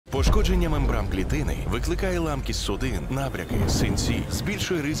Пошкодження мембран клітини викликає ламкість судин, набряки, синці,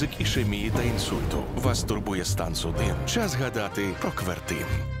 збільшує ризик ішемії та інсульту. Вас турбує стан судин. Час згадати про Квертин.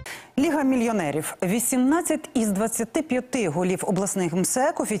 Ліга мільйонерів. 18 із 25 голів обласних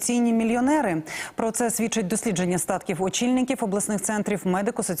МСЕК – офіційні мільйонери. Про це свідчать дослідження статків очільників обласних центрів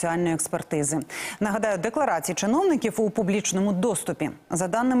медико-соціальної експертизи. Нагадаю, декларації чиновників у публічному доступі. За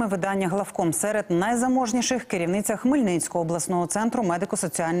даними видання «Главком», серед найзаможніших керівниця Хмельницького обласного центру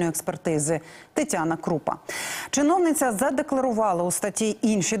медико-соціальної експертизи Тетяна Крупа. Чиновниця задекларувала у статті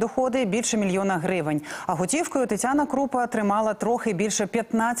інші доходи більше мільйона гривень. А готівкою Тетяна Крупа тримала трохи більше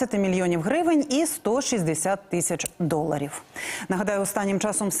 15 мільйонів гривень і 160 тисяч доларів. Нагадаю, останнім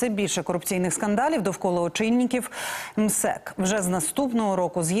часом все більше корупційних скандалів довкола очільників МСЕК. Вже з наступного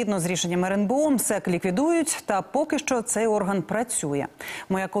року, згідно з рішенням РНБО, МСЕК ліквідують, та поки що цей орган працює.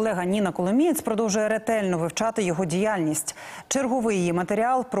 Моя колега Ніна Коломієць продовжує ретельно вивчати його діяльність. Черговий її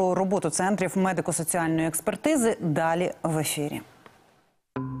матеріал про роботу центрів медико-соціальної експертизи далі в ефірі.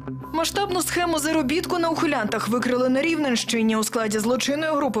 Масштабну схему заробітку на ухилянтах викрили на Рівненщині. У складі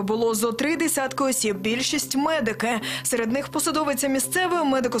злочинної групи було зо 30 осіб, більшість – медики. Серед них посадовиця місцевої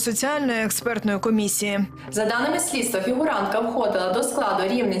медико-соціальної експертної комісії. За даними слідства, фігурантка входила до складу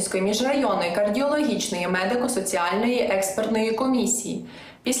Рівненської міжрайонної кардіологічної медико-соціальної експертної комісії.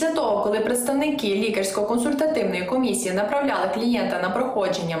 Після того, коли представники лікарсько-консультативної комісії направляли клієнта на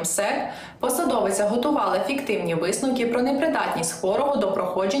проходження МСЕК, посадовиця готувала фіктивні висновки про непридатність хворого до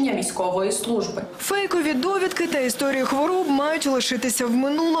проходження військової служби. Фейкові довідки та історії хвороб мають лишитися в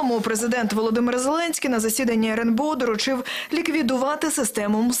минулому. Президент Володимир Зеленський на засіданні РНБО доручив ліквідувати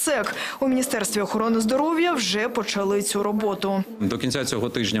систему МСЕК. У Міністерстві охорони здоров'я вже почали цю роботу. До кінця цього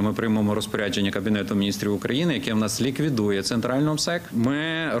тижня ми приймемо розпорядження Кабінету міністрів України, яке в нас ліквідує центральну МСЕК. Ми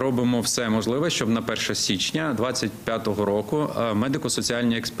робимо все можливе, щоб на 1 січня 2025 року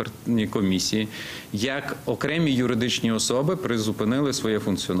медико-соціальні експертні комісії, як окремі юридичні особи, призупинили своє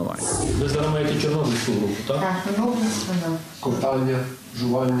функціонування. Ви зараз маєте чорнобильську групу, так? Так, чорнобильську. Ковтання,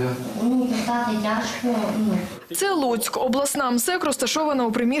 жування. Ковтати тяжко. Це Луцьк. Обласна МСЕК розташована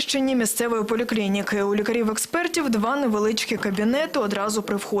у приміщенні місцевої поліклініки. У лікарів-експертів 2 невеличкі кабінети одразу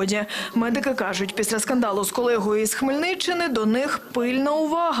при вході. Медики кажуть, після скандалу з колегою із Хмельниччини до них пильна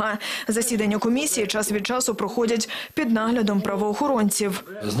увага. Засідання комісії час від часу проходять під наглядом правоохоронців.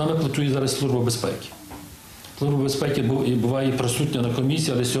 З нами працює зараз Служба безпеки. Служба безпеки буває присутня на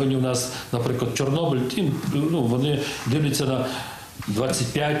комісії, але сьогодні у нас, наприклад, Чорнобиль, вони дивляться на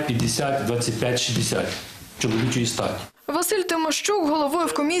 25, 50, 25, 60 чоловічої статі. Василь Тимощук головою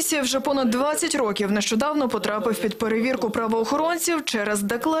в комісії вже понад 20 років. Нещодавно потрапив під перевірку правоохоронців через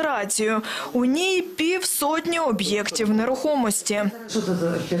декларацію. У ній 50 об'єктів нерухомості. Що це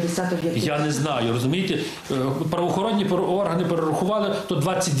за 50 об'єктів? Я не знаю, розумієте, правоохоронні органи перерахували, то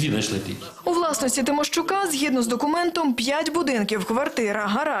 22 знайшли тільки. У власності Тимощука, згідно з документом, 5 будинків, квартира,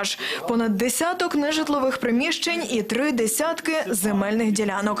 гараж, понад десяток нежитлових приміщень і 3 десятки земельних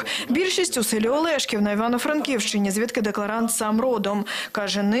ділянок. Більшість у селі Олешків на Івано-Франківщині, звідки декларант сам родом.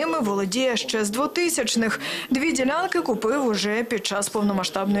 Каже, ними володіє ще з 2000-х. 2 ділянки купив уже під час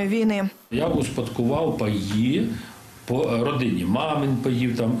повномасштабної війни. Я успадкував паї по родині, мамин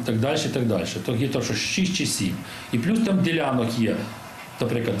паїв там, і так далі, і так далі. То є то, що 6 чи 7. І плюс там ділянок є,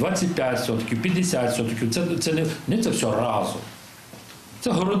 наприклад, 25 сотків, 50 сотків. Це не це все разом.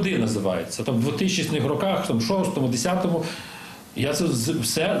 Це городи називається. Там в 2000-х роках, там 6-му, 10-му, я це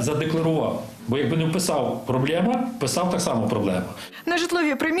все задекларував. Бо якби не вписав проблема, писав так само проблема.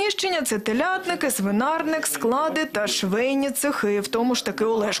 Нежитлові приміщення – це телятники, свинарник, склади та швейні цехи, в тому ж таки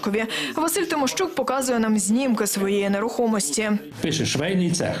Олешкові. Василь Тимощук показує нам знімки своєї нерухомості. Пише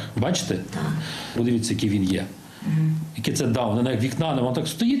 «швейний цех». Бачите? Так. Подивіться, який він є. Яке це дав, навіть вікна, воно так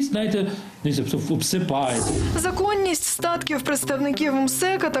стоїть, знаєте, обсипається. Законність статків представників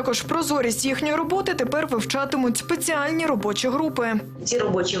МСЕК, а також прозорість їхньої роботи тепер вивчатимуть спеціальні робочі групи. Ці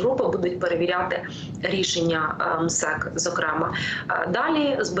робочі групи будуть перевіряти рішення МСЕК, зокрема.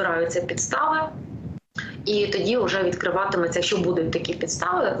 Далі збираються підстави. І тоді вже відкриватиметься, якщо будуть такі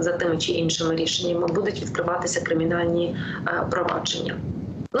підстави за тими чи іншими рішеннями, будуть відкриватися кримінальні провадження.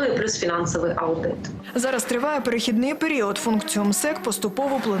 Ну і плюс фінансовий аудит. Зараз триває перехідний період. Функцію МСЕК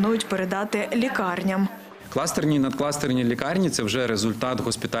поступово планують передати лікарням. Кластерні і надкластерні лікарні – це вже результат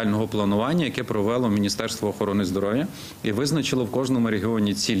госпітального планування, яке провело Міністерство охорони здоров'я і визначило в кожному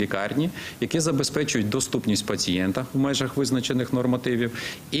регіоні ці лікарні, які забезпечують доступність пацієнта в межах визначених нормативів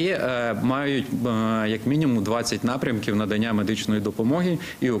і мають як мінімум 20 напрямків надання медичної допомоги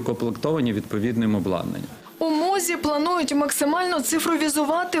і укомплектовані відповідним обладнанням. У МОЗі Наразі планують максимально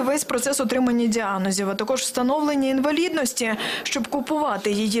цифровізувати весь процес отримання діагнозів, а також встановлення інвалідності. Щоб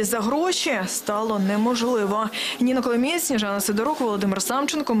купувати її за гроші, стало неможливо. Ніна Коломієць, Сніжана Сидорук, Володимир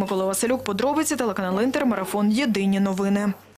Самченко, Микола Василюк. Подробиці, телеканал Інтер, марафон «Єдині новини».